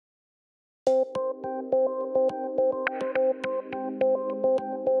How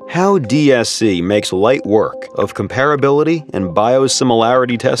DSC makes light work of comparability and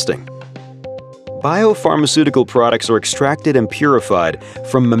biosimilarity testing. Biopharmaceutical products are extracted and purified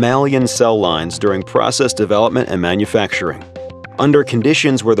from mammalian cell lines during process development and manufacturing, under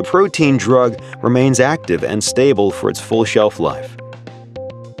conditions where the protein drug remains active and stable for its full shelf life.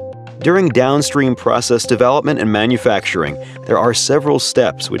 During downstream process development and manufacturing, there are several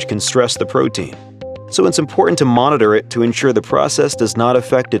steps which can stress the protein, so it's important to monitor it to ensure the process does not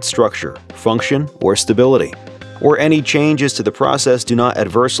affect its structure, function, or stability, or any changes to the process do not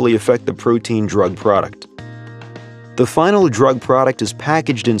adversely affect the protein drug product. The final drug product is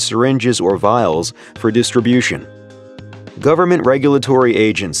packaged in syringes or vials for distribution. Government regulatory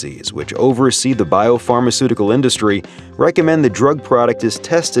agencies, which oversee the biopharmaceutical industry, recommend the drug product is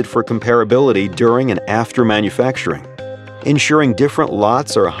tested for comparability during and after manufacturing, ensuring different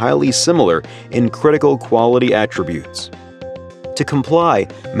lots are highly similar in critical quality attributes. To comply,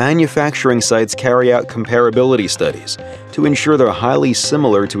 manufacturing sites carry out comparability studies to ensure they're highly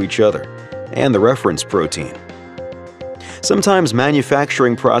similar to each other and the reference protein. Sometimes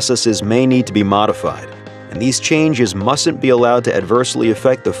manufacturing processes may need to be modified, and these changes mustn't be allowed to adversely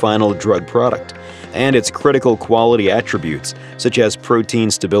affect the final drug product and its critical quality attributes, such as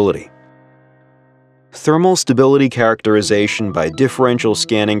protein stability. Thermal stability characterization by Differential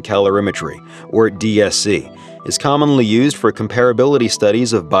Scanning Calorimetry, or DSC, is commonly used for comparability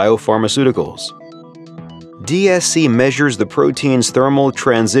studies of biopharmaceuticals. DSC measures the protein's thermal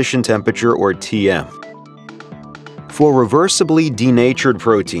transition temperature, or TM. For reversibly denatured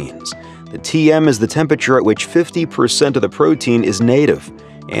proteins, the TM is the temperature at which 50% of the protein is native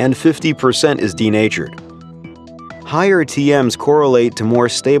and 50% is denatured. Higher TMs correlate to more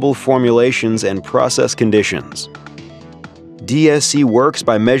stable formulations and process conditions. DSC works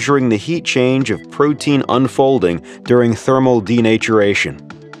by measuring the heat change of protein unfolding during thermal denaturation.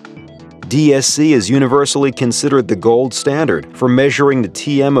 DSC is universally considered the gold standard for measuring the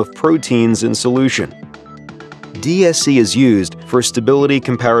TM of proteins in solution. DSC is used for stability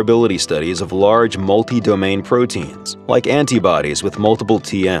comparability studies of large multi-domain proteins, like antibodies with multiple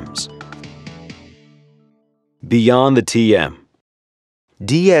TMs. Beyond the TM.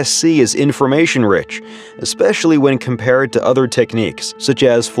 DSC is information-rich, especially when compared to other techniques, such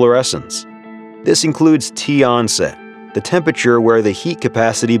as fluorescence. This includes T-onset, the temperature where the heat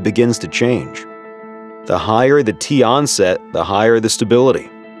capacity begins to change. The higher the T-onset, the higher the stability.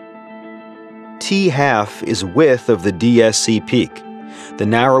 T-half is width of the DSC peak. The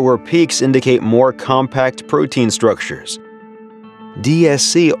narrower peaks indicate more compact protein structures.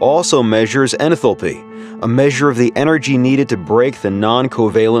 DSC also measures enthalpy, a measure of the energy needed to break the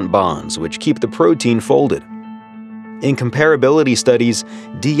non-covalent bonds which keep the protein folded. In comparability studies,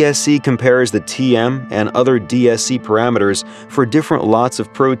 DSC compares the TM and other DSC parameters for different lots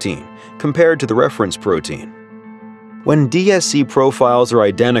of protein compared to the reference protein. When DSC profiles are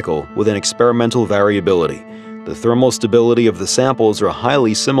identical with an experimental variability, the thermal stability of the samples are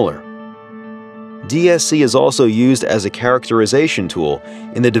highly similar. DSC is also used as a characterization tool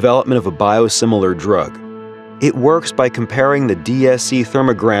in the development of a biosimilar drug. It works by comparing the DSC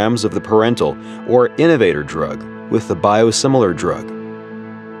thermograms of the parental or innovator drug with the biosimilar drug.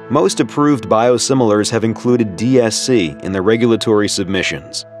 Most approved biosimilars have included DSC in their regulatory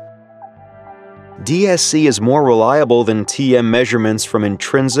submissions. DSC is more reliable than TM measurements from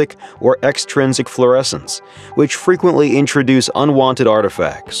intrinsic or extrinsic fluorescence, which frequently introduce unwanted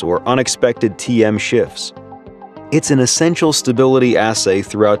artifacts or unexpected TM shifts. It's an essential stability assay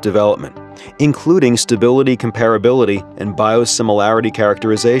throughout development, including stability comparability and biosimilarity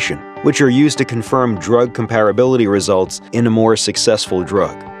characterization, which are used to confirm drug comparability results in a more successful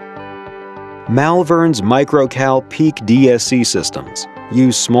drug. Malvern's MicroCal peak DSC systems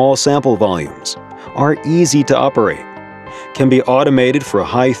use small sample volumes, are easy to operate, can be automated for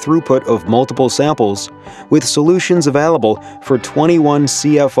high throughput of multiple samples, with solutions available for 21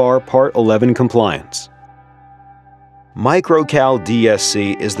 CFR Part 11 compliance. MicroCal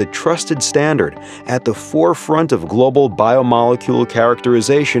DSC is the trusted standard at the forefront of global biomolecule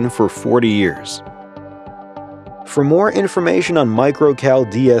characterization for 40 years. For more information on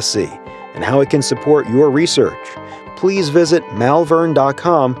MicroCal DSC and how it can support your research, please visit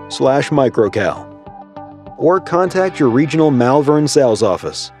malvern.com/microcal or contact your regional Malvern sales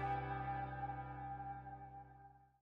office.